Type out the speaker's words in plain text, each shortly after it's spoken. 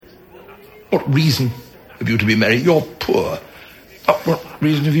What reason have you to be merry? You're poor. What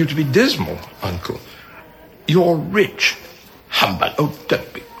reason have you to be dismal, Uncle? You're rich. Humbug. Oh,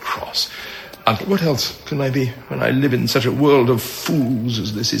 don't be cross. Uncle, what else can I be when I live in such a world of fools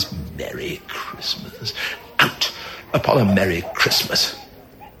as this is? Merry Christmas. Out upon a Merry Christmas.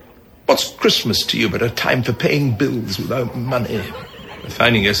 What's Christmas to you but a time for paying bills without money?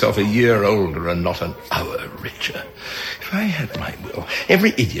 Finding yourself a year older and not an hour richer. If I had my will, every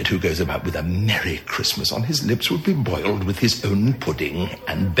idiot who goes about with a Merry Christmas on his lips would be boiled with his own pudding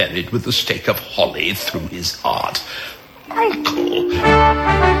and buried with the stake of holly through his heart. Uncle!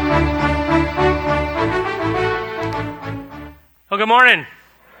 Well, good morning.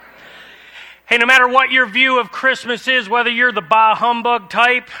 Hey, no matter what your view of Christmas is, whether you're the bah humbug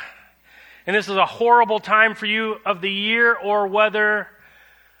type, and this is a horrible time for you of the year, or whether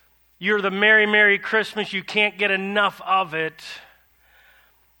you're the Merry, Merry Christmas, you can't get enough of it,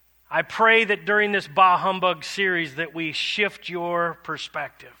 I pray that during this bah humbug series that we shift your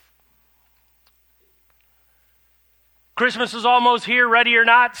perspective. Christmas is almost here, ready or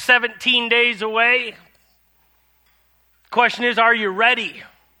not, 17 days away. Question is, are you ready?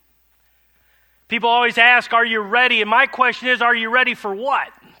 People always ask, are you ready? And my question is, are you ready for what?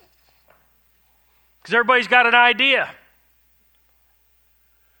 Because everybody's got an idea.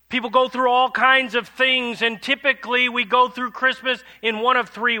 People go through all kinds of things, and typically we go through Christmas in one of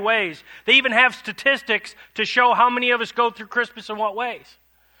three ways. They even have statistics to show how many of us go through Christmas in what ways.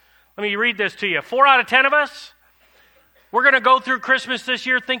 Let me read this to you. 4 out of 10 of us, we're going to go through Christmas this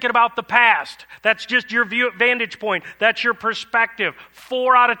year thinking about the past. That's just your vantage point. That's your perspective.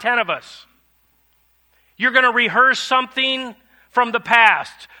 4 out of 10 of us. You're going to rehearse something from the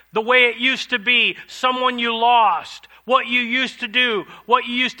past. The way it used to be, someone you lost, what you used to do, what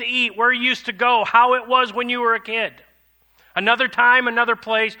you used to eat, where you used to go, how it was when you were a kid. Another time, another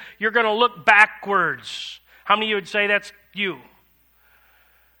place, you're going to look backwards. How many of you would say that's you?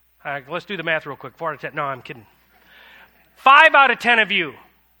 Let's do the math real quick. 4 out of 10. No, I'm kidding. 5 out of 10 of you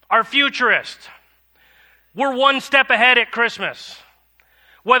are futurists. We're one step ahead at Christmas.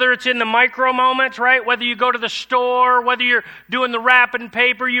 Whether it's in the micro moments, right? Whether you go to the store, whether you're doing the wrapping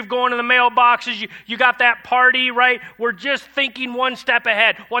paper, you've gone to the mailboxes, you got that party, right? We're just thinking one step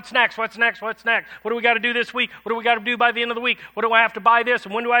ahead. What's next? What's next? What's next? What do we got to do this week? What do we got to do by the end of the week? What do I have to buy this?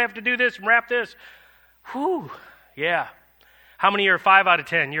 And when do I have to do this and wrap this? Whew, yeah. How many are 5 out of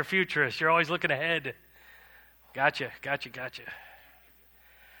 10? You're futurists. You're always looking ahead. Gotcha.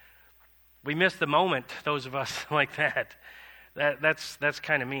 We miss the moment, those of us like that. That's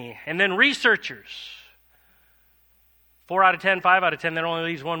kind of me. And then researchers. 4 out of 10, 5 out of 10, there only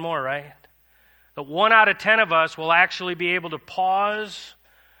leaves one more, right? But 1 out of 10 of us will actually be able to pause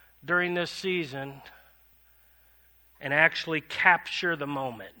during this season and actually capture the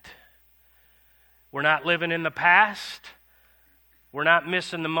moment. We're not living in the past. We're not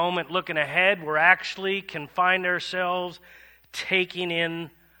missing the moment looking ahead. We're actually can find ourselves taking in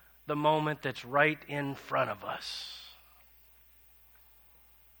the moment that's right in front of us.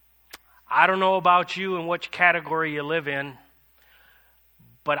 I don't know about you and which category you live in,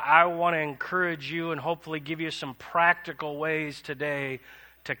 but I want to encourage you and hopefully give you some practical ways today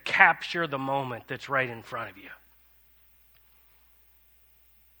to capture the moment that's right in front of you.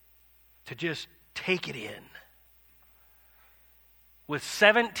 To just take it in. With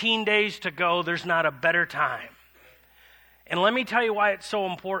 17 days to go, there's not a better time. And let me tell you why it's so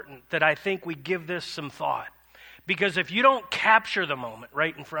important that I think we give this some thought. Because if you don't capture the moment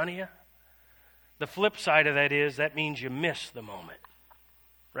right in front of you, the flip side of that means you miss the moment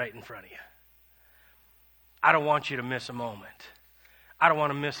right in front of you. I don't want you to miss a moment. I don't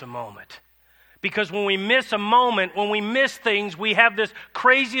want to miss a moment. Because when we miss a moment, when we miss things, we have this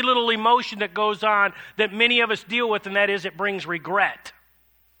crazy little emotion that goes on that many of us deal with, and that is it brings regret.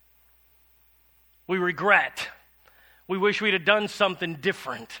 We regret. We wish we'd have done something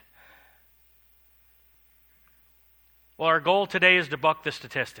different. Well, our goal today is to buck the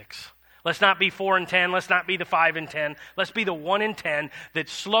statistics. Let's not be 4 and 10. Let's not be the 5 and 10. Let's be the 1 and 10 that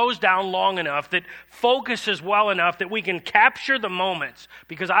slows down long enough, that focuses well enough that we can capture the moments.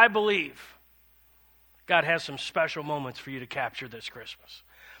 Because I believe God has some special moments for you to capture this Christmas.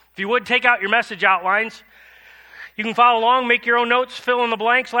 If you would, take out your message outlines. You can follow along, make your own notes, fill in the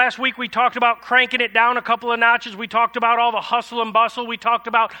blanks. Last week we talked about cranking it down a couple of notches. We talked about all the hustle and bustle. We talked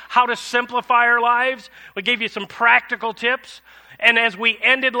about how to simplify our lives. We gave you some practical tips. And as we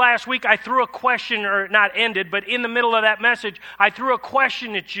ended last week, I threw a question, or not ended, but in the middle of that message, I threw a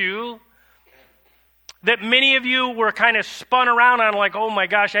question at you that many of you were kind of spun around on, like, oh my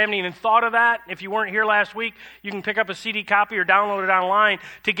gosh, I haven't even thought of that. If you weren't here last week, you can pick up a CD copy or download it online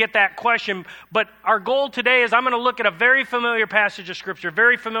to get that question. But our goal today is I'm going to look at a very familiar passage of Scripture,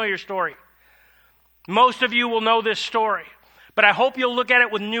 very familiar story. Most of you will know this story, but I hope you'll look at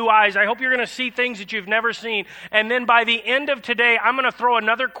it with new eyes. I hope you're going to see things that you've never seen. And then by the end of today, I'm going to throw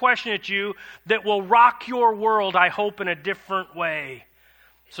another question at you that will rock your world, I hope, in a different way.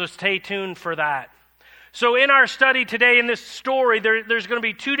 So stay tuned for that. So in our study today, in this story, there's going to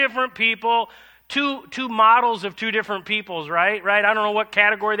be two different people, two models of two different peoples, right? I don't know what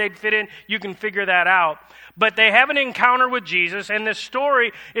category they'd fit in. You can figure that out. But they have an encounter with Jesus, and this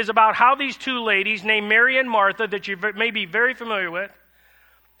story is about how these two ladies, named Mary and Martha, that you may be very familiar with,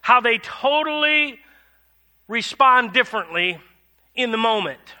 how they totally respond differently in the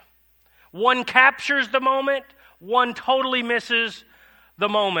moment. One captures the moment, one totally misses the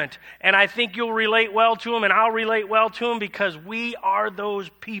moment. And I think you'll relate well to them, and I'll relate well to them because we are those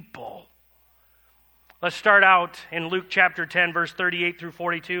people. Let's start out in Luke chapter 10, verse 38 through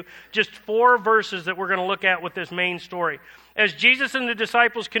 42. Just 4 verses that we're going to look at with this main story. As Jesus and the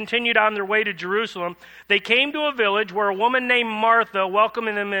disciples continued on their way to Jerusalem, they came to a village where a woman named Martha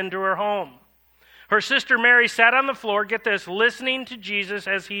welcomed them into her home. Her sister Mary sat on the floor, get this, listening to Jesus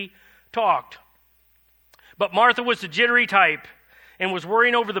as he talked. But Martha was the jittery type and was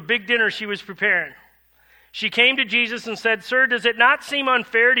worrying over the big dinner she was preparing. She came to Jesus and said, "Sir, does it not seem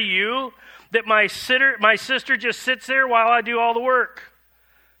unfair to you that my sister just sits there while I do all the work?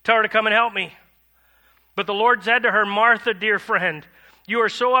 Tell her to come and help me." But the Lord said to her, "Martha, dear friend, you are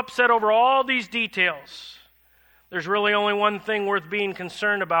so upset over all these details. There's really only one thing worth being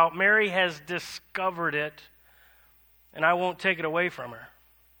concerned about. Mary has discovered it, and I won't take it away from her."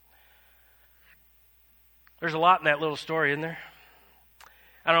 There's a lot in that little story, isn't there?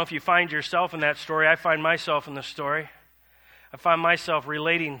 I don't know if you find yourself in that story. I find myself in the story. I find myself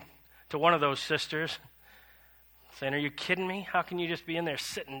relating to one of those sisters, saying, "Are you kidding me? How can you just be in there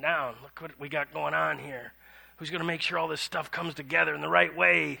sitting down? Look what we got going on here. Who's going to make sure all this stuff comes together in the right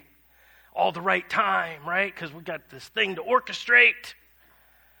way, all the right time, right? Because we got this thing to orchestrate."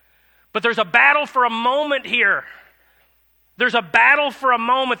 But there's a battle for a moment here. There's a battle for a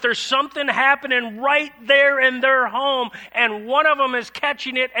moment. There's something happening right there in their home, and one of them is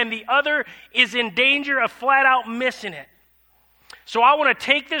catching it, and the other is in danger of flat out missing it. So I want to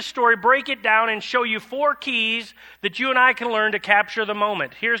take this story, break it down, and show you 4 keys that you and I can learn to capture the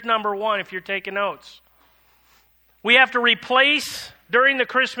moment. Here's number 1 if you're taking notes. We have to replace, during the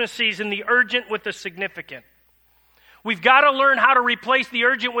Christmas season, the urgent with the significant. We've got to learn how to replace the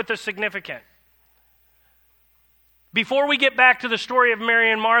urgent with the significant. Before we get back to the story of Mary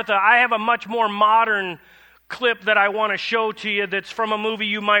and Martha, I have a much more modern clip that I want to show to you that's from a movie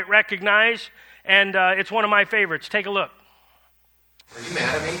you might recognize, and it's one of my favorites. Take a look. Are you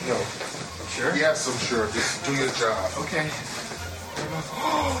mad at me? No. Sure? Yes, I'm sure. Just do your job. Okay.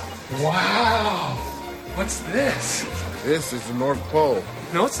 Wow. What's this? This is the North Pole.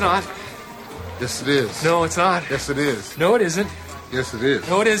 No, it's not. Yes, it is. No, it's not. Yes, it is. No, it isn't. Yes, it is.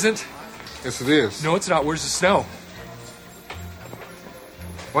 No, it isn't. Yes, it is. No, it's not. Where's the snow?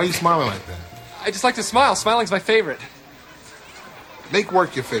 Why are you smiling like that? I just like to smile. Smiling's my favorite. Make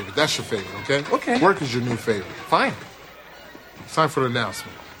work your favorite. That's your favorite, okay? Okay. Work is your new favorite. Fine. It's time for the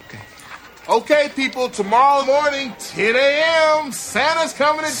announcement. Okay. Okay, people, tomorrow morning, 10 a.m., Santa's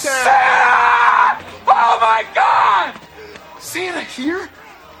coming to town. Santa! Oh, my God! Santa here?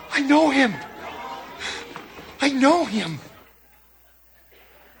 I know him. I know him.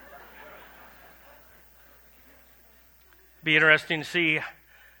 Be interesting to see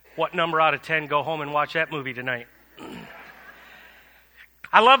what number out of 10 go home and watch that movie tonight.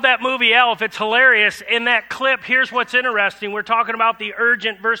 I love that movie, Elf. It's hilarious. In that clip, here's what's interesting. We're talking about the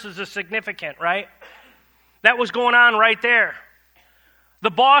urgent versus the significant, right? That was going on right there. The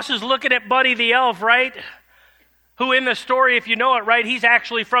boss is looking at Buddy the Elf, right? Who in the story, if you know it right, he's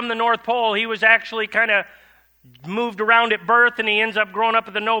actually from the North Pole. He was actually kind of moved around at birth, and he ends up growing up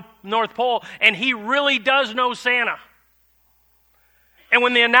at the North Pole. And he really does know Santa. And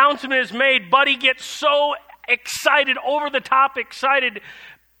when the announcement is made, Buddy gets so excited, over the top excited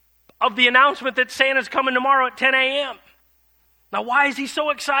of the announcement that Santa's coming tomorrow at 10 a.m. Now, why is he so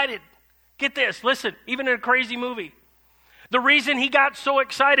excited? Get this, listen, even in a crazy movie. The reason he got so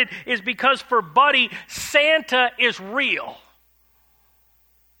excited is because for Buddy, Santa is real.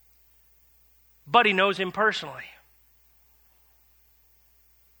 Buddy knows him personally.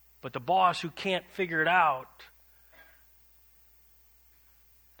 But the boss who can't figure it out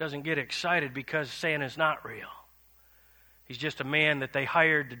doesn't get excited because Santa's not real. He's just a man that they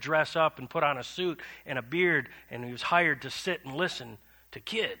hired to dress up and put on a suit and a beard, and he was hired to sit and listen to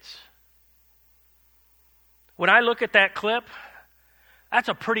kids. When I look at that clip, that's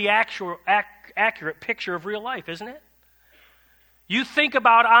a pretty accurate picture of real life, isn't it? You think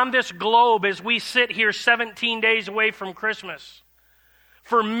about on this globe as we sit here 17 days away from Christmas.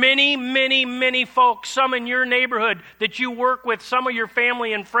 For many, many, many folks, some in your neighborhood that you work with, some of your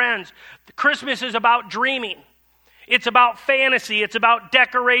family and friends, Christmas is about dreaming. It's about fantasy. It's about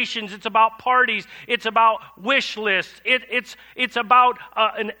decorations. It's about parties. It's about wish lists. It's about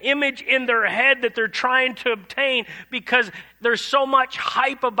an image in their head that they're trying to obtain because there's so much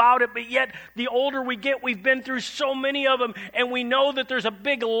hype about it. But yet, the older we get, we've been through so many of them, and we know that there's a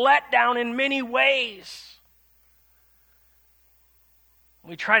big letdown in many ways.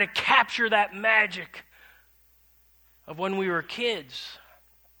 We try to capture that magic of when we were kids.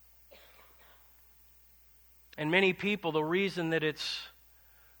 And many people, the reason that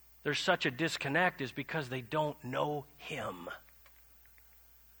there's such a disconnect is because they don't know Him.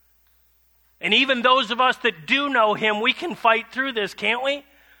 And even those of us that do know Him, we can fight through this, can't we?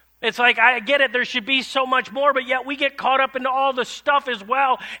 It's like, I get it, there should be so much more, but yet we get caught up into all the stuff as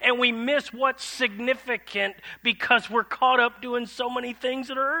well, and we miss what's significant because we're caught up doing so many things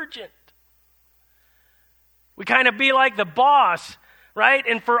that are urgent. We kind of be like the boss, right?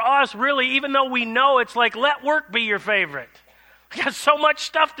 And for us, really, even though we know, it's like, let work be your favorite. We got so much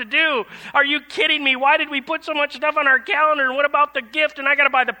stuff to do. Are you kidding me? Why did we put so much stuff on our calendar? And what about the gift? And I got to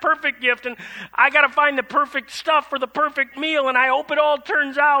buy the perfect gift. And I got to find the perfect stuff for the perfect meal. And I hope it all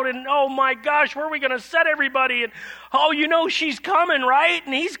turns out. And oh my gosh, where are we going to set everybody? And oh, you know she's coming, right?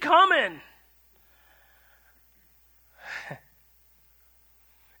 And he's coming.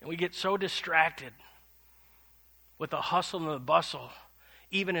 And we get so distracted with the hustle and the bustle,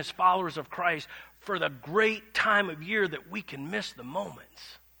 even as followers of Christ, for the great time of year that we can miss the moments.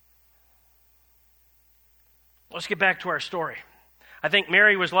 Let's get back to our story. I think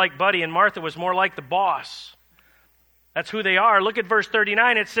Mary was like Buddy and Martha was more like the boss. That's who they are. Look at verse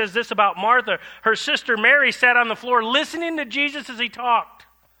 39. It says this about Martha. Her sister Mary sat on the floor listening to Jesus as he talked.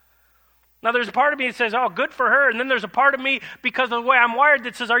 Now there's a part of me that says, oh, good for her. And then there's a part of me, because of the way I'm wired,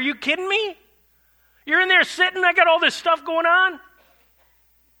 that says, are you kidding me? You're in there sitting, I got all this stuff going on.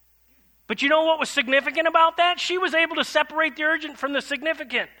 But you know what was significant about that? She was able to separate the urgent from the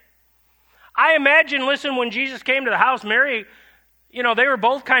significant. I imagine, listen, when Jesus came to the house, Mary, they were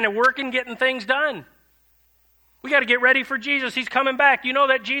both kind of working, getting things done. We got to get ready for Jesus. He's coming back. You know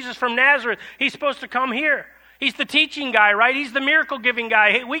that Jesus from Nazareth, he's supposed to come here. He's the teaching guy, right? He's the miracle-giving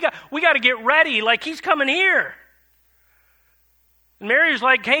guy. Hey, we got to get ready like he's coming here. And Mary's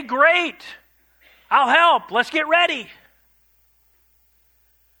like, hey, great. I'll help. Let's get ready.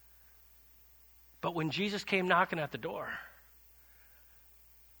 But when Jesus came knocking at the door,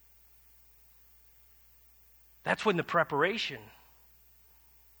 that's when the preparation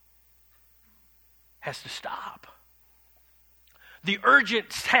has to stop. The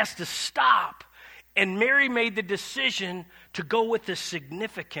urgent has to stop. And Mary made the decision to go with the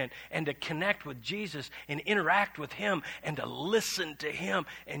significant and to connect with Jesus and interact with Him and to listen to Him.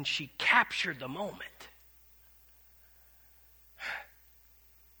 And she captured the moment.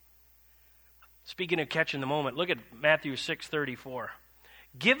 Speaking of catching the moment, look at Matthew 6:34.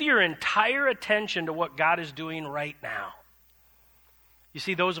 Give your entire attention to what God is doing right now. You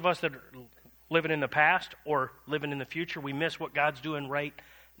see, those of us that are living in the past or living in the future, we miss what God's doing right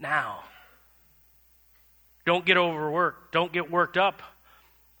now. Don't get overworked. Don't get worked up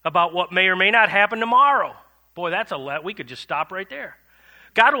about what may or may not happen tomorrow. Boy, we could just stop right there.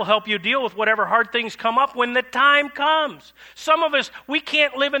 God will help you deal with whatever hard things come up when the time comes. Some of us, we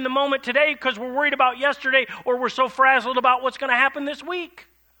can't live in the moment today because we're worried about yesterday or we're so frazzled about what's going to happen this week.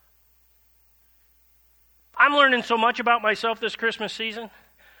 I'm learning so much about myself this Christmas season.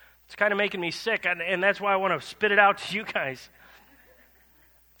 It's kind of making me sick, and that's why I want to spit it out to you guys.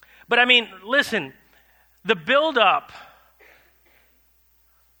 But I mean, listen, the build-up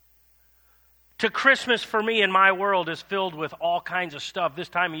to Christmas for me in my world is filled with all kinds of stuff. This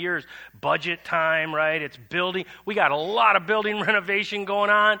time of year is budget time, right? It's building. We got a lot of building renovation going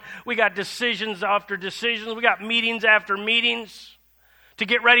on. We got decisions after decisions. We got meetings after meetings to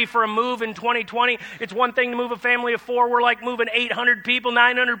get ready for a move in 2020. It's one thing to move a family of 4. We're like moving 800 people,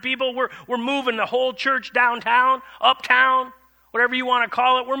 900 people. We're moving the whole church downtown, uptown, whatever you want to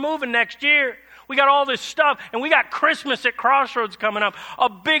call it. We're moving next year. We got all this stuff, and we got Christmas at Crossroads coming up, a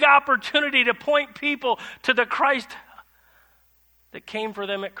big opportunity to point people to the Christ that came for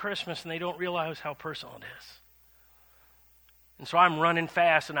them at Christmas, and they don't realize how personal it is. And so I'm running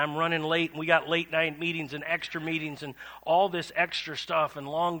fast and I'm running late, and we got late night meetings and extra meetings and all this extra stuff and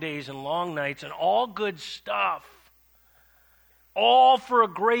long days and long nights and all good stuff. All for a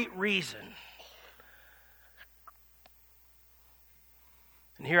great reason.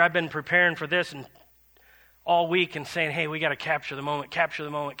 And here I've been preparing for this and all week and saying, hey, we got to capture the moment, capture the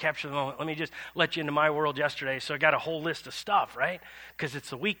moment, capture the moment. Let me just let you into my world yesterday. So I got a whole list of stuff, right? Because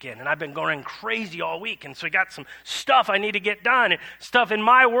it's the weekend, and I've been going crazy all week. And so I got some stuff I need to get done, and stuff in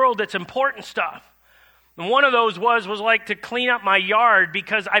my world that's important stuff. And one of those was like to clean up my yard,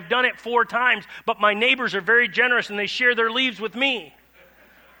 because I've done it 4 times, but my neighbors are very generous, and they share their leaves with me.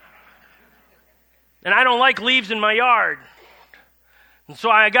 And I don't like leaves in my yard. And so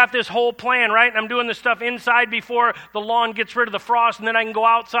I got this whole plan, right? And I'm doing this stuff inside before the lawn gets rid of the frost, and then I can go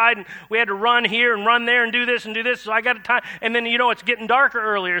outside, and we had to run here and run there and do this and do this. So I got a time, and then, it's getting darker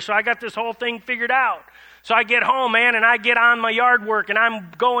earlier, so I got this whole thing figured out. So I get home, man, and I get on my yard work, and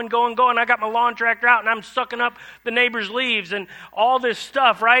I'm going. I got my lawn tractor out, and I'm sucking up the neighbor's leaves and all this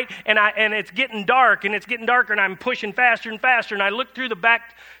stuff, right? And it's getting dark, and it's getting darker, and I'm pushing faster and faster. And I look through the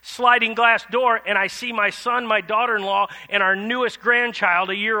back sliding glass door, and I see my son, my daughter-in-law, and our newest grandchild,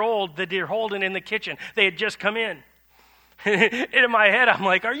 a year old, that they're holding in the kitchen. They had just come in. And in my head, I'm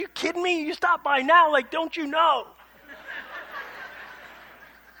like, are you kidding me? You stop by now? Like, don't you know?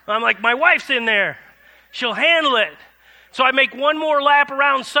 I'm like, my wife's in there. She'll handle it. So I make one more lap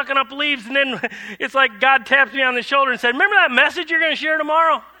around sucking up leaves, and then it's like God taps me on the shoulder and said, remember that message you're going to share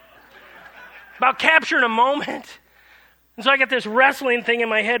tomorrow? About capturing a moment? And so I get this wrestling thing in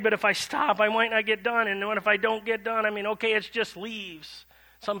my head, but if I stop, I might not get done. And what if I don't get done? Okay, it's just leaves.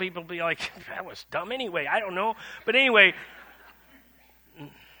 Some people be like, that was dumb anyway. I don't know. But anyway,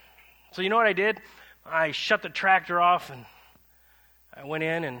 so you know what I did? I shut the tractor off, and I went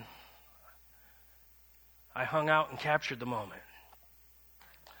in, and I hung out and captured the moment.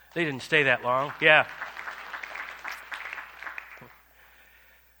 They didn't stay that long. Yeah.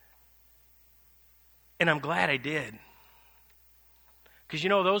 And I'm glad I did. Because,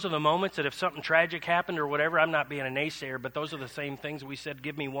 those are the moments that if something tragic happened or whatever, I'm not being a naysayer, but those are the same things we said,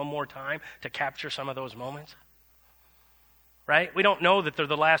 give me one more time to capture some of those moments. Right? We don't know that they're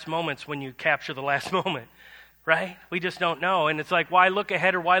the last moments when you capture the last moment. Right? We just don't know. And it's like, why look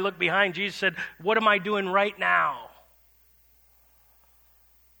ahead or why look behind? Jesus said, what am I doing right now?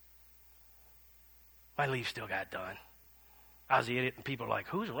 My leaf still got done. I was the idiot, and people are like,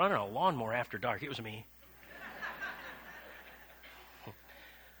 who's running a lawnmower after dark? It was me.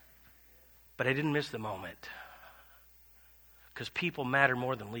 But I didn't miss the moment. Because people matter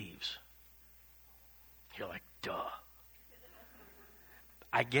more than leaves. You're like, duh.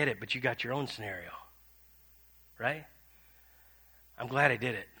 I get it, but you got your own scenario. Right? I'm glad I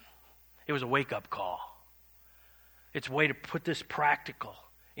did it. It was a wake-up call. It's a way to put this practical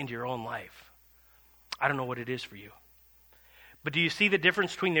into your own life. I don't know what it is for you. But do you see the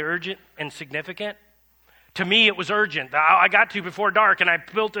difference between the urgent and significant? To me, it was urgent. I got to before dark, and I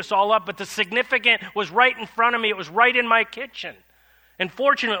built this all up. But the significant was right in front of me. It was right in my kitchen. And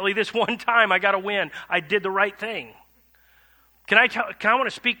fortunately, this one time, I got a win. I did the right thing. I want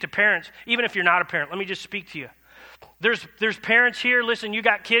to speak to parents, even if you're not a parent. Let me just speak to you. There's parents here. Listen, you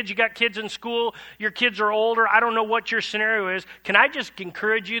got kids in school. Your kids are older. I don't know what your scenario is. Can I just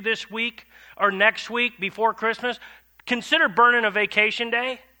encourage you this week or next week before Christmas? Consider burning a vacation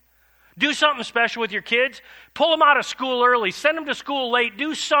day. Do something special with your kids. Pull them out of school early. Send them to school late.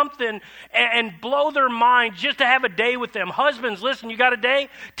 Do something and blow their minds just to have a day with them. Husbands, listen, you got a day?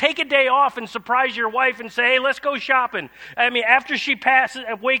 Take a day off and surprise your wife and say, hey, let's go shopping. After she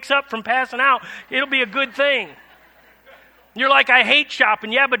wakes up from passing out, it'll be a good thing. You're like, I hate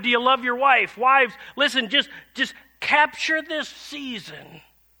shopping. Yeah, but do you love your wife? Wives, listen, just capture this season.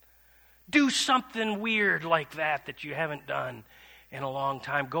 Do something weird like that you haven't done in a long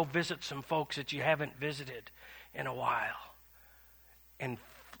time. Go visit some folks that you haven't visited in a while. And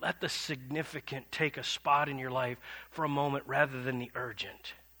let the significant take a spot in your life for a moment rather than the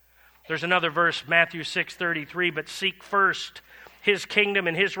urgent. There's another verse, Matthew 6:33, but seek first his kingdom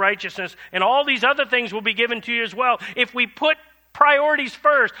and his righteousness, and all these other things will be given to you as well. If we put priorities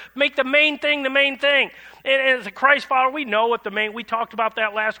first, make the main thing the main thing. And as a Christ follower, we know what we talked about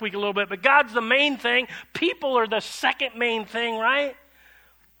that last week a little bit, but God's the main thing. People are the second main thing, right?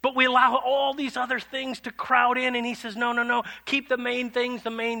 But we allow all these other things to crowd in, and he says, no, keep the main things,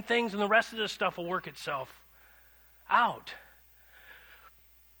 and the rest of this stuff will work itself out.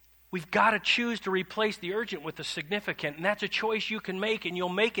 We've got to choose to replace the urgent with the significant, and that's a choice you can make, and you'll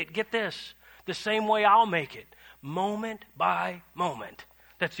make it, get this, the same way I'll make it, moment by moment.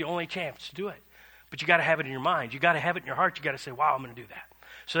 That's the only chance to do it. But you got to have it in your mind. You got to have it in your heart. You got to say, wow, I'm going to do that.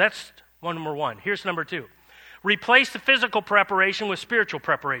 So that's number one. Here's number two. Replace the physical preparation with spiritual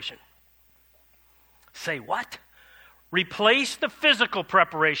preparation. Say what? Replace the physical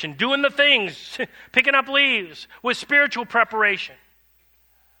preparation, doing the things, picking up leaves, with spiritual preparation.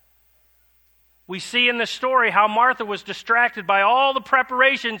 We see in the story how Martha was distracted by all the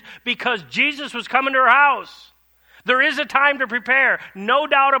preparations because Jesus was coming to her house. There is a time to prepare, no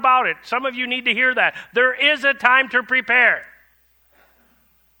doubt about it. Some of you need to hear that. There is a time to prepare.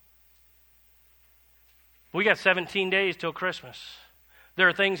 We got 17 days till Christmas. There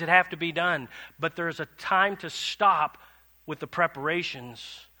are things that have to be done, but there's a time to stop with the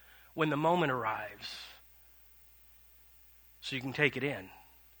preparations when the moment arrives so you can take it in.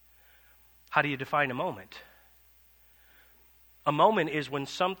 How do you define a moment? A moment is when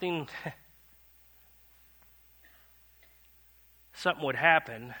something would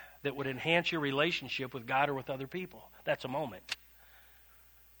happen that would enhance your relationship with God or with other people. That's a moment.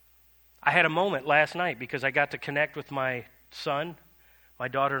 I had a moment last night because I got to connect with my son, my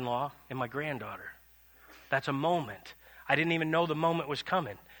daughter-in-law, and my granddaughter. That's a moment. I didn't even know the moment was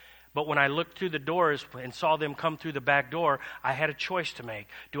coming. But when I looked through the doors and saw them come through the back door, I had a choice to make.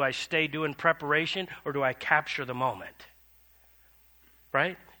 Do I stay doing preparation or do I capture the moment?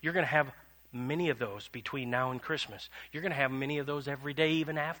 Right? You're going to have many of those between now and Christmas. You're going to have many of those every day,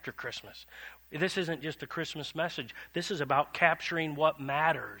 even after Christmas. This isn't just a Christmas message. This is about capturing what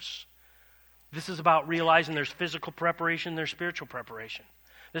matters. This is about realizing there's physical preparation, there's spiritual preparation.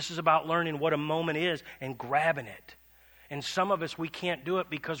 This is about learning what a moment is and grabbing it. And some of us, we can't do it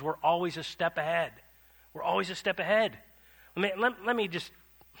because we're always a step ahead. We're always a step ahead. Let me just,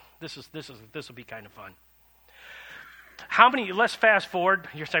 this will be kind of fun. How many, let's fast forward.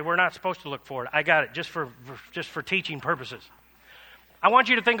 You say, we're not supposed to look forward. I got it, just for teaching purposes. I want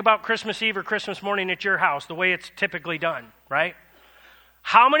you to think about Christmas Eve or Christmas morning at your house, the way it's typically done, right?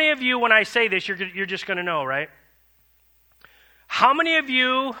 How many of you, when I say this, you're just going to know, right? How many of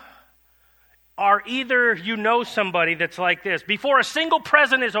you are either you know somebody that's like this, before a single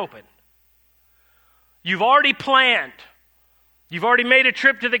present is opened, you've already planned, you've already made a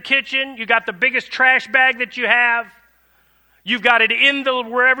trip to the kitchen, you got the biggest trash bag that you have, you've got it in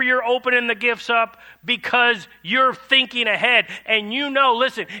wherever you're opening the gifts up because you're thinking ahead. And you know,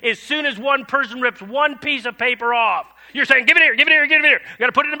 listen, as soon as one person rips one piece of paper off, you're saying, give it here, give it here, give it here. You got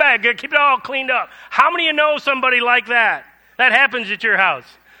to put it in the bag, keep it all cleaned up. How many of you know somebody like that? That happens at your house.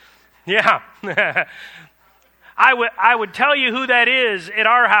 Yeah. I would tell you who that is at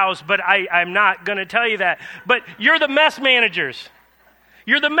our house, but I'm not going to tell you that. But you're the mess managers.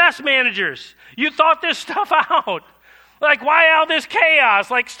 You're the mess managers. You thought this stuff out. Like, why all this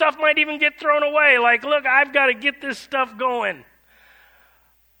chaos? Like, stuff might even get thrown away. Like, look, I've got to get this stuff going.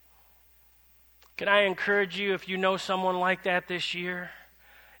 Can I encourage you, if you know someone like that this year,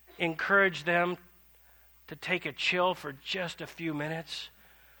 encourage them to take a chill for just a few minutes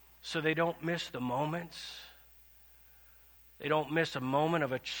so they don't miss the moments. They don't miss a moment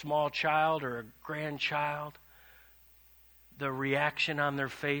of a small child or a grandchild, the reaction on their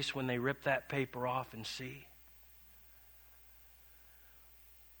face when they rip that paper off and see.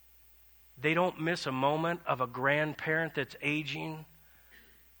 They don't miss a moment of a grandparent that's aging.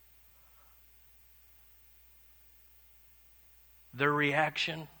 Their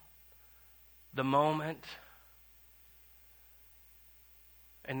reaction, the moment,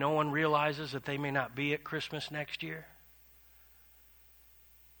 and no one realizes that they may not be at Christmas next year.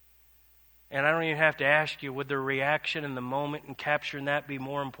 And I don't even have to ask you, would their reaction in the moment and capturing that be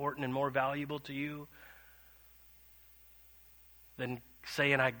more important and more valuable to you than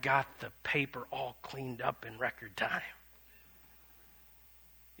saying, I got the paper all cleaned up in record time?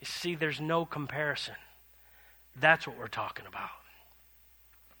 You see, there's no comparison. That's what we're talking about.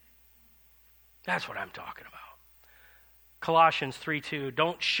 That's what I'm talking about. Colossians 3:2,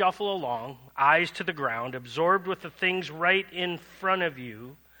 don't shuffle along, eyes to the ground, absorbed with the things right in front of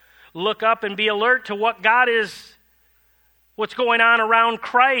you. Look up and be alert to what God is, what's going on around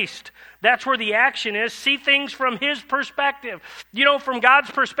Christ. That's where the action is. See things from His perspective. You know, from God's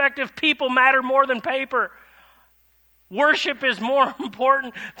perspective, people matter more than paper. Worship is more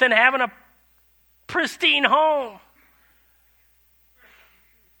important than having a pristine home.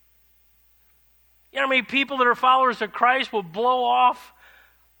 You know how many people that are followers of Christ will blow off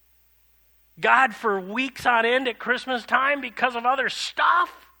God for weeks on end at Christmas time because of other stuff?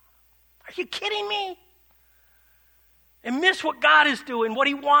 Are you kidding me? And miss what God is doing, what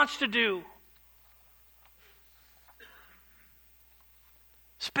He wants to do.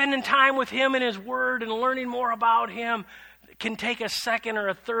 Spending time with Him and His Word and learning more about Him can take a second or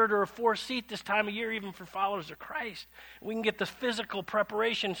a third or a fourth seat this time of year, even for followers of Christ. We can get the physical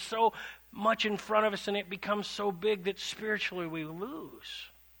preparation so much in front of us, and it becomes so big that spiritually we lose.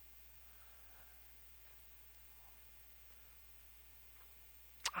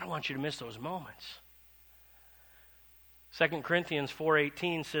 I don't want you to miss those moments. 2 Corinthians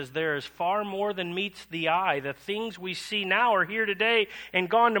 4:18 says, there is far more than meets the eye. The things we see now are here today and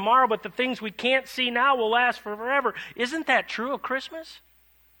gone tomorrow, but the things we can't see now will last forever. Isn't that true of Christmas?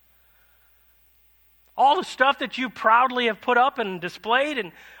 All the stuff that you proudly have put up and displayed,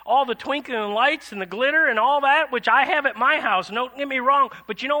 and all the twinkling lights and the glitter and all that, which I have at my house, don't get me wrong,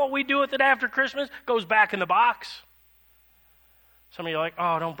 but you know what we do with it after Christmas? Goes back in the box. Some of you are like,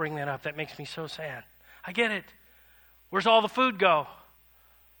 oh, don't bring that up. That makes me so sad. I get it. Where's all the food go?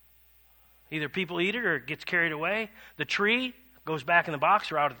 Either people eat it or it gets carried away. The tree goes back in the box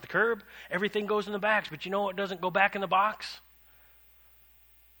or out at the curb. Everything goes in the box. But you know what doesn't go back in the box?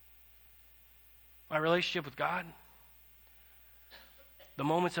 My relationship with God. The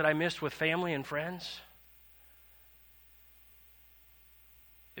moments that I missed with family and friends.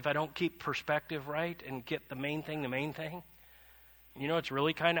 If I don't keep perspective right and get the main thing. You know, it's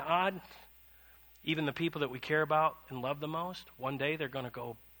really kind of odd. Even the people that we care about and love the most, one day they're going to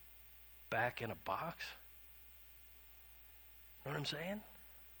go back in a box. You know what I'm saying?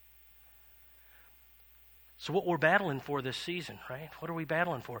 So what we're battling for this season, right? What are we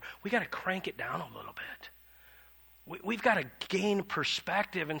battling for? We got to crank it down a little bit. We've got to gain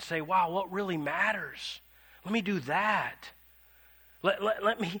perspective and say, wow, what really matters? Let me do that.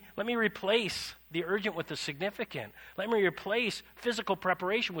 Let me replace the urgent with the significant. Let me replace physical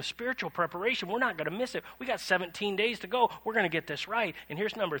preparation with spiritual preparation. We're not going to miss it. We got 17 days to go. We're going to get this right. And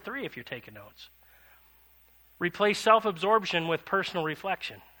here's number 3 if you're taking notes. Replace self-absorption with personal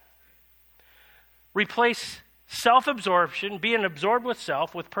reflection. Replace self-absorption, being absorbed with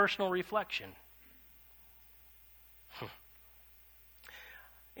self, with personal reflection.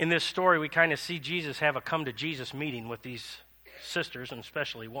 In this story, we kind of see Jesus have a come to Jesus meeting with these sisters, and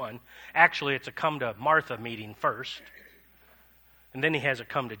especially one. Actually, it's a come to Martha meeting first, and then he has a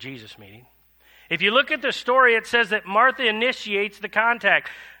come to Jesus meeting. If you look at the story, it says that Martha initiates the contact.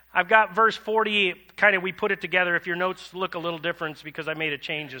 I've got verse 40, we put it together. If your notes look a little different, because I made a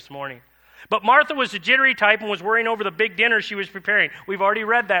change this morning. But Martha was the jittery type and was worrying over the big dinner she was preparing. We've already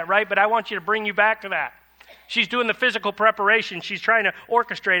read that, right? But I want you to bring you back to that. She's doing the physical preparation. She's trying to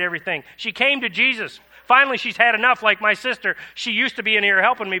orchestrate everything. She came to Jesus. Finally, she's had enough, like my sister. She used to be in here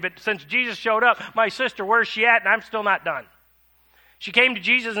helping me, but since Jesus showed up, my sister, where's she at? And I'm still not done. She came to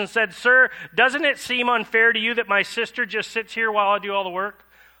Jesus and said, sir, doesn't it seem unfair to you that my sister just sits here while I do all the work?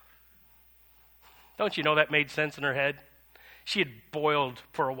 Don't you know that made sense in her head? She had boiled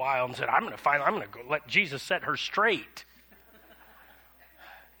for a while and said, I'm going to go let Jesus set her straight.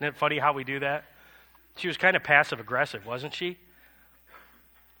 Isn't it funny how we do that? She was kind of passive-aggressive, wasn't she?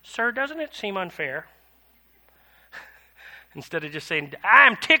 Sir, doesn't it seem unfair? Instead of just saying,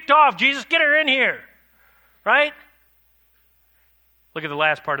 I'm ticked off, Jesus, get her in here. Right? Look at the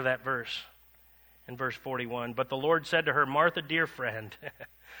last part of that verse. In verse 41, but the Lord said to her, Martha, dear friend,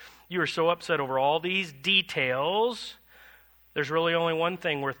 you are so upset over all these details. There's really only one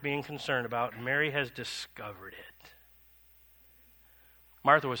thing worth being concerned about, and Mary has discovered it.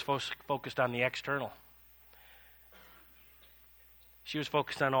 Martha was focused on the external. She was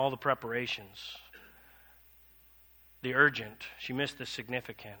focused on all the preparations. The urgent. She missed the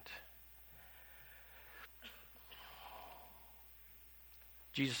significant.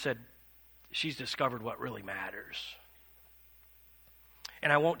 Jesus said, she's discovered what really matters.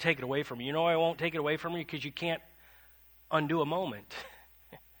 And I won't take it away from you. You know I won't take it away from you because you can't undo a moment.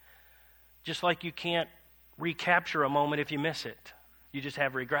 Just like you can't recapture a moment if you miss it. You just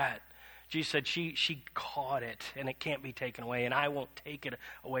have regret. Jesus said she caught it and it can't be taken away, and I won't take it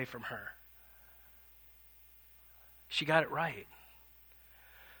away from her. She got it right.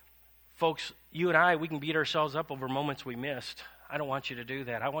 Folks, you and I, we can beat ourselves up over moments we missed. I don't want you to do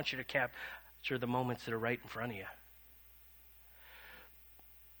that. I want you to capture the moments that are right in front of you.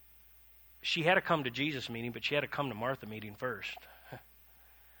 She had to come to Jesus meeting, but she had to come to Martha meeting first.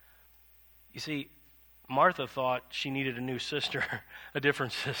 You see, Martha thought she needed a new sister, a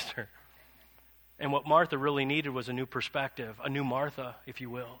different sister. And what Martha really needed was a new perspective, a new Martha, if you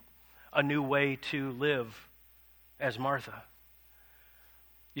will, a new way to live as Martha.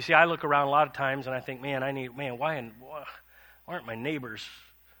 You see, I look around a lot of times and I think, why aren't my neighbors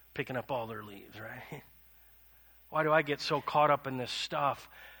picking up all their leaves, right? Why do I get so caught up in this stuff?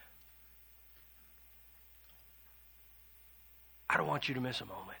 I don't want you to miss a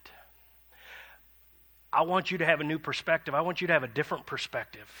moment. I want you to have a new perspective. I want you to have a different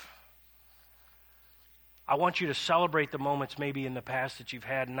perspective. I want you to celebrate the moments maybe in the past that you've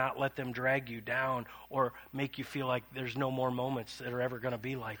had and not let them drag you down or make you feel like there's no more moments that are ever going to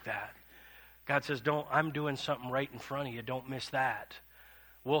be like that. God says, I'm doing something right in front of you. Don't miss that.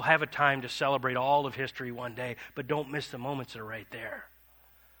 We'll have a time to celebrate all of history one day, but don't miss the moments that are right there.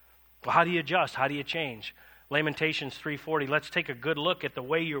 Well, how do you adjust? How do you change? Lamentations 3:40, let's take a good look at the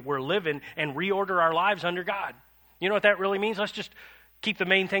way we're living and reorder our lives under God. You know what that really means? Let's just keep the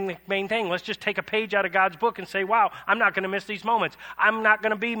main thing. Let's just take a page out of God's book and say, wow, I'm not going to miss these moments. I'm not going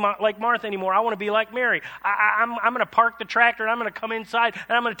to be like Martha anymore. I want to be like Mary. I'm going to park the tractor and I'm going to come inside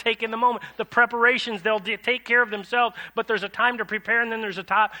and I'm going to take in the moment. The preparations, they'll take care of themselves, but there's a time to prepare and then there's a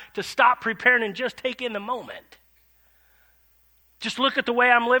time to stop preparing and just take in the moment. Just look at the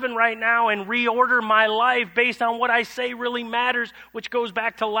way I'm living right now and reorder my life based on what I say really matters, which goes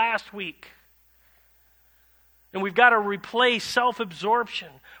back to last week. And we've got to replace self-absorption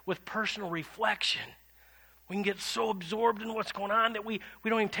with personal reflection. We can get so absorbed in what's going on that we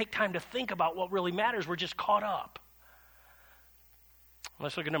don't even take time to think about what really matters. We're just caught up.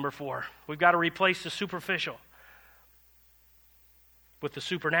 Let's look at number 4. We've got to replace the superficial with the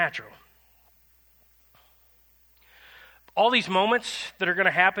supernatural. All these moments that are going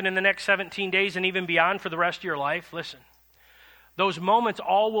to happen in the next 17 days and even beyond for the rest of your life, listen, those moments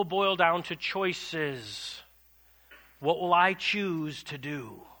all will boil down to choices. What will I choose to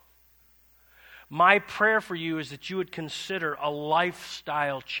do? My prayer for you is that you would consider a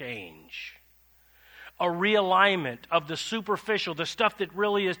lifestyle change, a realignment of the superficial, the stuff that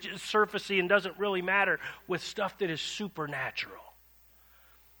really is just surfacey and doesn't really matter, with stuff that is supernatural.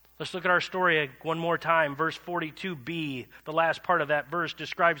 Let's look at our story one more time. Verse 42b, the last part of that verse,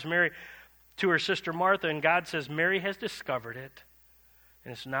 describes Mary to her sister Martha, and God says, Mary has discovered it,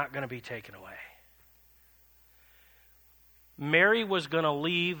 and it's not going to be taken away. Mary was going to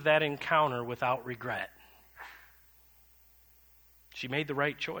leave that encounter without regret. She made the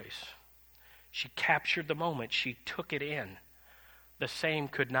right choice. She captured the moment. She took it in. The same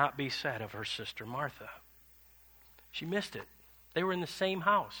could not be said of her sister Martha. She missed it. They were in the same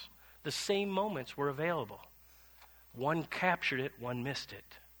house. The same moments were available. One captured it, one missed it.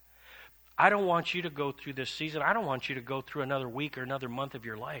 I don't want you to go through this season. I don't want you to go through another week or another month of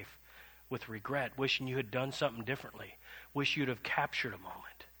your life with regret, wishing you had done something differently. Wish you'd have captured a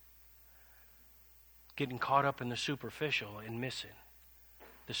moment. Getting caught up in the superficial and missing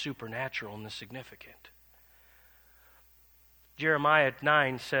the supernatural and the significant. Jeremiah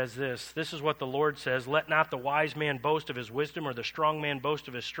 9 says this. This is what the Lord says. Let not the wise man boast of his wisdom, or the strong man boast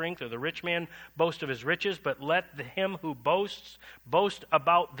of his strength, or the rich man boast of his riches, but let him who boasts boast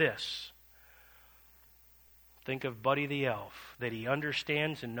about this. Think of Buddy the Elf, that he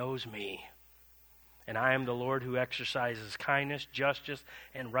understands and knows me. And I am the Lord who exercises kindness, justice,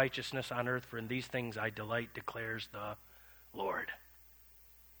 and righteousness on earth, for in these things I delight, declares the Lord.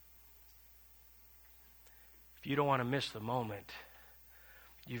 If you don't want to miss the moment,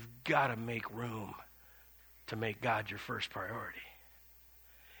 you've got to make room to make God your first priority.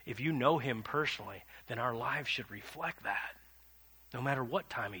 If you know him personally, then our lives should reflect that, no matter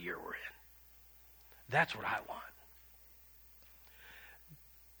what time of year we're in. That's what I want.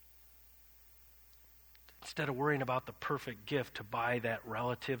 Instead of worrying about the perfect gift to buy that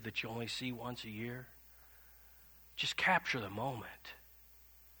relative that you only see once a year, just capture the moment.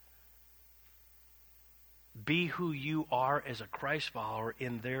 Be who you are as a Christ follower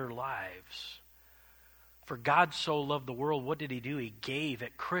in their lives. For God so loved the world, what did he do? He gave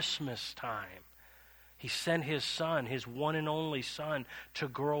at Christmas time. He sent his son, his one and only son, to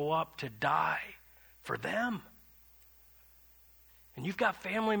grow up, to die for them. And you've got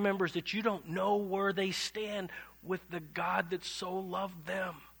family members that you don't know where they stand with the God that so loved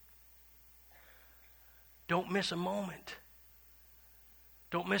them. Don't miss a moment.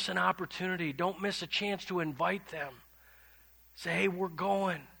 Don't miss an opportunity. Don't miss a chance to invite them. Say, hey, we're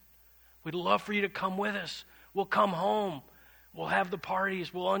going. We'd love for you to come with us. We'll come home. We'll have the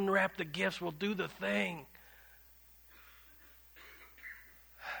parties. We'll unwrap the gifts. We'll do the thing.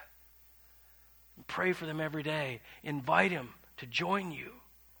 Pray for them every day. Invite them to join you.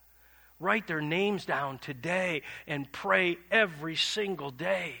 Write their names down today and pray every single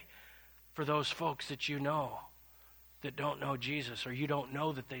day for those folks that you know that don't know Jesus, or you don't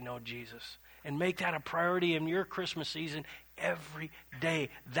know that they know Jesus. And make that a priority in your Christmas season every day.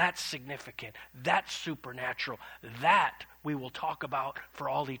 That's significant. That's supernatural. That we will talk about for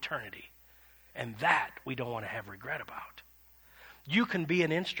all eternity. And that we don't want to have regret about. You can be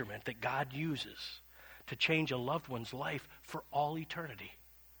an instrument that God uses to change a loved one's life for all eternity.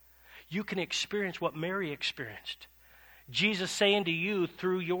 you can experience what Mary experienced. Jesus saying to you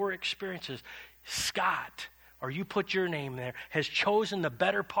through your experiences, Scott, or you put your name there, has chosen the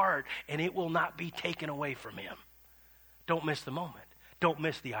better part, and it will not be taken away from him. Don't miss the moment. Don't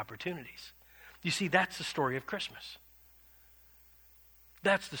miss the opportunities. You see, that's the story of Christmas.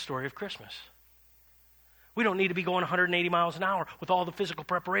 That's the story of Christmas. We don't need to be going 180 miles an hour with all the physical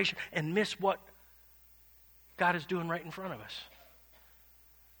preparation and miss what God is doing right in front of us.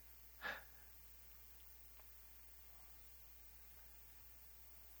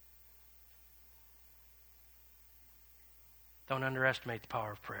 Don't underestimate the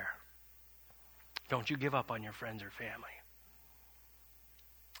power of prayer. Don't you give up on your friends or family.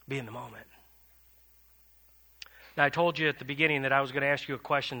 Be in the moment. Now, I told you at the beginning that I was going to ask you a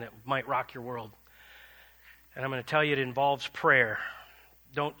question that might rock your world. And I'm going to tell you it involves prayer.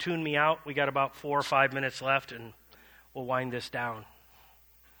 Don't tune me out. We got about 4 or 5 minutes left, and we'll wind this down.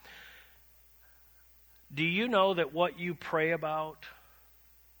 Do you know that what you pray about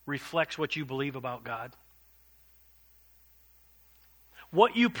reflects what you believe about God?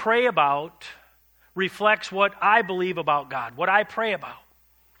 What you pray about reflects what I believe about God, what I pray about.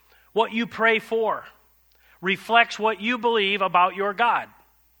 What you pray for reflects what you believe about your God.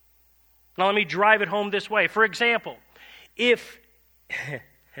 Now let me drive it home this way. For example, if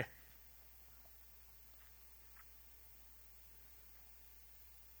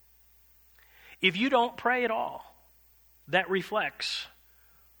you don't pray at all, that reflects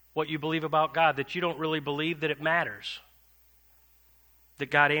what you believe about God, that you don't really believe that it matters, that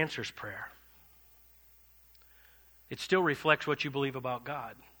God answers prayer. It still reflects what you believe about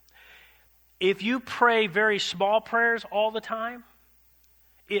God. If you pray very small prayers all the time,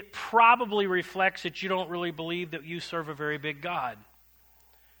 it probably reflects that you don't really believe that you serve a very big God.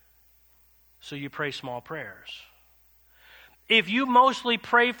 So you pray small prayers. If you mostly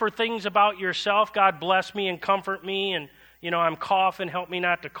pray for things about yourself, God bless me and comfort me, and I'm coughing, help me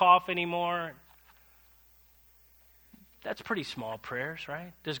not to cough anymore. That's pretty small prayers,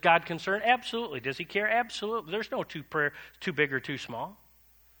 right? Does God concern? Absolutely. Does he care? Absolutely. There's no prayer too big or too small.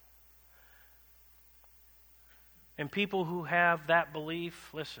 And people who have that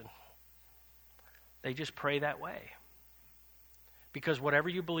belief, listen, they just pray that way. Because whatever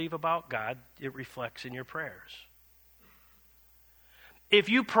you believe about God, it reflects in your prayers. If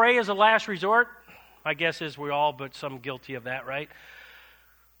you pray as a last resort, my guess is we're all but some guilty of that, right?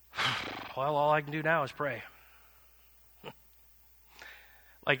 Well, all I can do now is pray.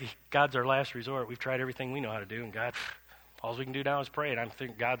 Like God's our last resort. We've tried everything we know how to do, and God, all we can do now is pray. And I'm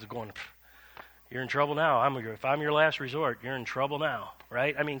thinking God's going, you're in trouble now. If I'm your last resort, you're in trouble now,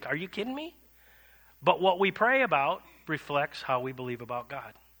 right? I mean, are you kidding me? But what we pray about reflects how we believe about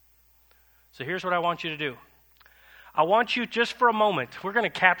God. So here's what I want you to do. I want you, just for a moment, we're going to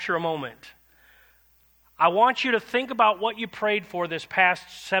capture a moment. I want you to think about what you prayed for this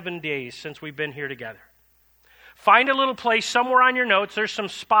past 7 days since we've been here together. Find a little place somewhere on your notes. There's some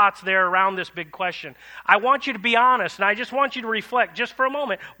spots there around this big question. I want you to be honest, and I just want you to reflect just for a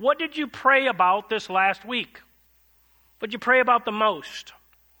moment. What did you pray about this last week? What did you pray about the most?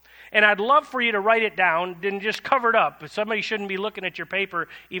 And I'd love for you to write it down and just cover it up. Somebody shouldn't be looking at your paper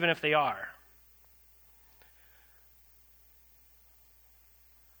even if they are.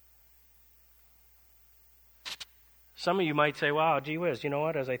 Some of you might say, wow, gee whiz, you know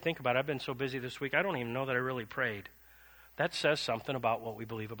what? As I think about it, I've been so busy this week, I don't even know that I really prayed. That says something about what we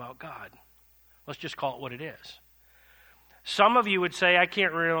believe about God. Let's just call it what it is. Some of you would say, I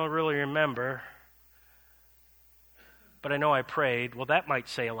can't really remember, but I know I prayed. Well, that might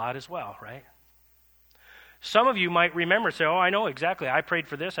say a lot as well, right? Some of you might remember, say, oh, I know exactly. I prayed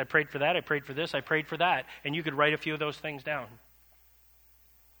for this, I prayed for that, I prayed for this, I prayed for that. And you could write a few of those things down.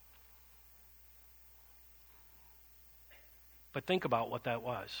 But think about what that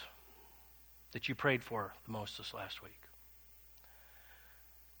was that you prayed for the most this last week.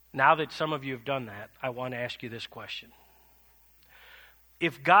 Now that some of you have done that, I want to ask you this question.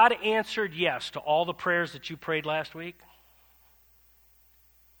 If God answered yes to all the prayers that you prayed last week,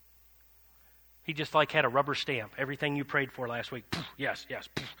 he just like had a rubber stamp. Everything you prayed for last week, yes, yes,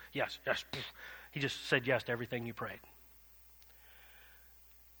 yes, yes. He just said yes to everything you prayed.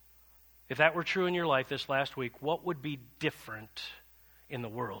 If that were true in your life this last week, what would be different in the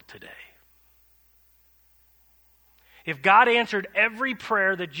world today? If God answered every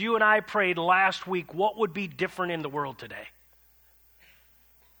prayer that you and I prayed last week, what would be different in the world today?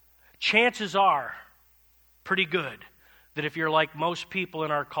 Chances are pretty good that if you're like most people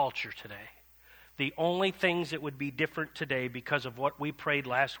in our culture today, the only things that would be different today because of what we prayed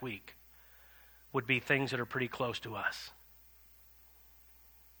last week would be things that are pretty close to us.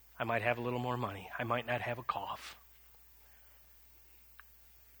 I might have a little more money. I might not have a cough.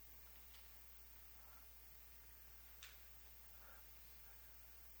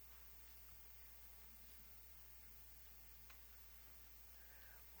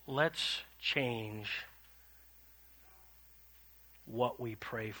 Let's change what we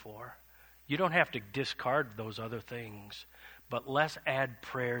pray for. You don't have to discard those other things, but let's add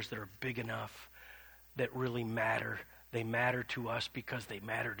prayers that are big enough that really matter. They matter to us because they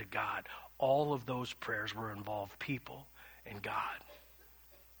matter to God. All of those prayers will involve people and God.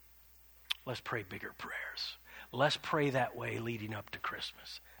 Let's pray bigger prayers. Let's pray that way leading up to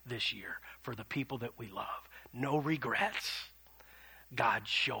Christmas this year for the people that we love. No regrets. God,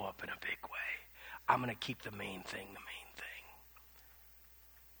 show up in a big way. I'm going to keep the main thing.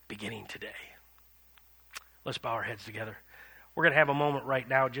 Beginning today. Let's bow our heads together. We're going to have a moment right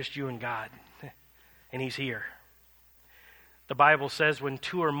now, just you and God. And He's here. The Bible says when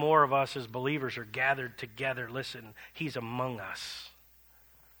two or more of us as believers are gathered together, listen, He's among us.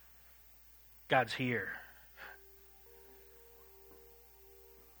 God's here.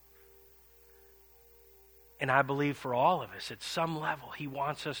 And I believe for all of us, at some level, He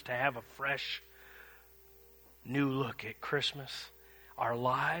wants us to have a fresh, new look at Christmas, our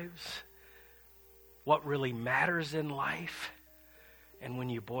lives, what really matters in life. And when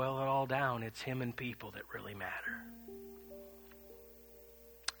you boil it all down, it's Him and people that really matter.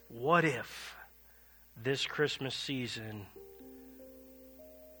 What if this Christmas season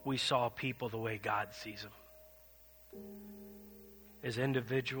we saw people the way God sees them? As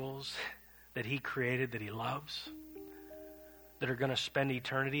individuals that He created, that He loves, that are going to spend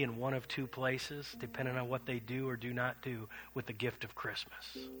eternity in one of two places, depending on what they do or do not do with the gift of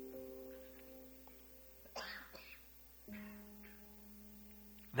Christmas.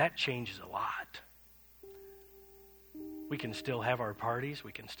 That changes a lot. We can still have our parties,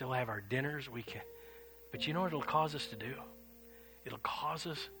 we can still have our dinners, but you know what it'll cause us to do? It'll cause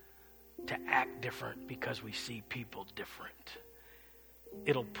us to act different because we see people different.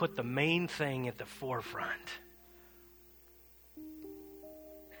 It'll put the main thing at the forefront.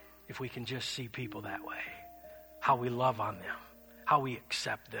 If we can just see people that way, how we love on them, how we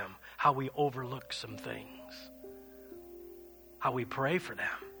accept them, how we overlook some things, how we pray for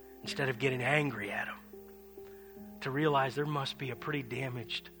them instead of getting angry at them, to realize there must be a pretty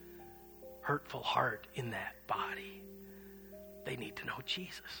damaged, hurtful heart in that body. They need to know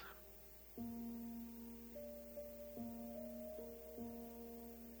Jesus.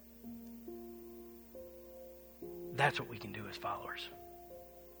 That's what we can do as followers.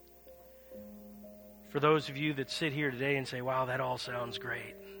 For those of you that sit here today and say, wow, that all sounds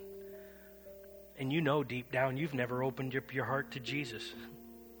great. And you know deep down you've never opened up your heart to Jesus.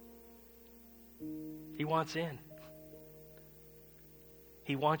 He wants in.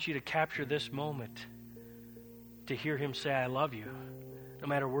 He wants you to capture this moment to hear Him say, I love you, no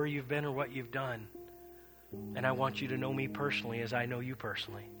matter where you've been or what you've done. And I want you to know me personally as I know you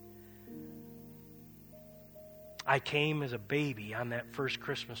personally. I came as a baby on that first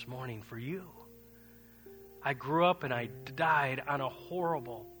Christmas morning for you. I grew up and I died on a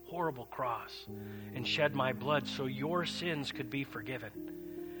horrible, horrible cross and shed my blood so your sins could be forgiven.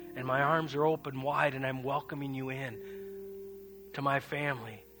 And my arms are open wide and I'm welcoming you in to my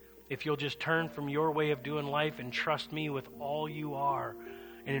family. If you'll just turn from your way of doing life and trust me with all you are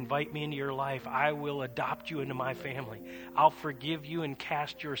and invite me into your life, I will adopt you into my family. I'll forgive you and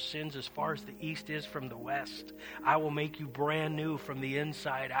cast your sins as far as the east is from the west. I will make you brand new from the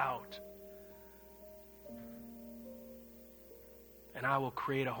inside out. And I will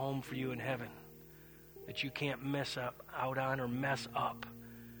create a home for you in heaven that you can't mess out on or mess up,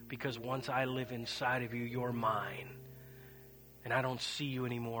 because once I live inside of you, you're mine. And I don't see you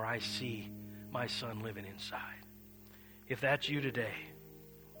anymore. I see my Son living inside. If that's you today,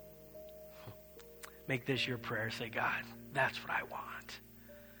 make this your prayer. Say, God, that's what I want.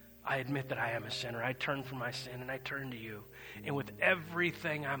 I admit that I am a sinner. I turn from my sin and I turn to you. And with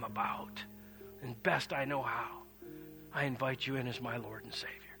everything I'm about, and best I know how, I invite you in as my Lord and Savior.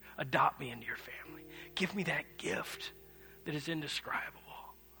 Adopt me into your family. Give me that gift that is indescribable.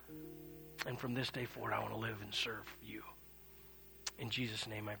 And from this day forward, I want to live and serve you. In Jesus'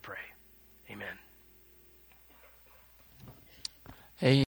 name I pray. Amen.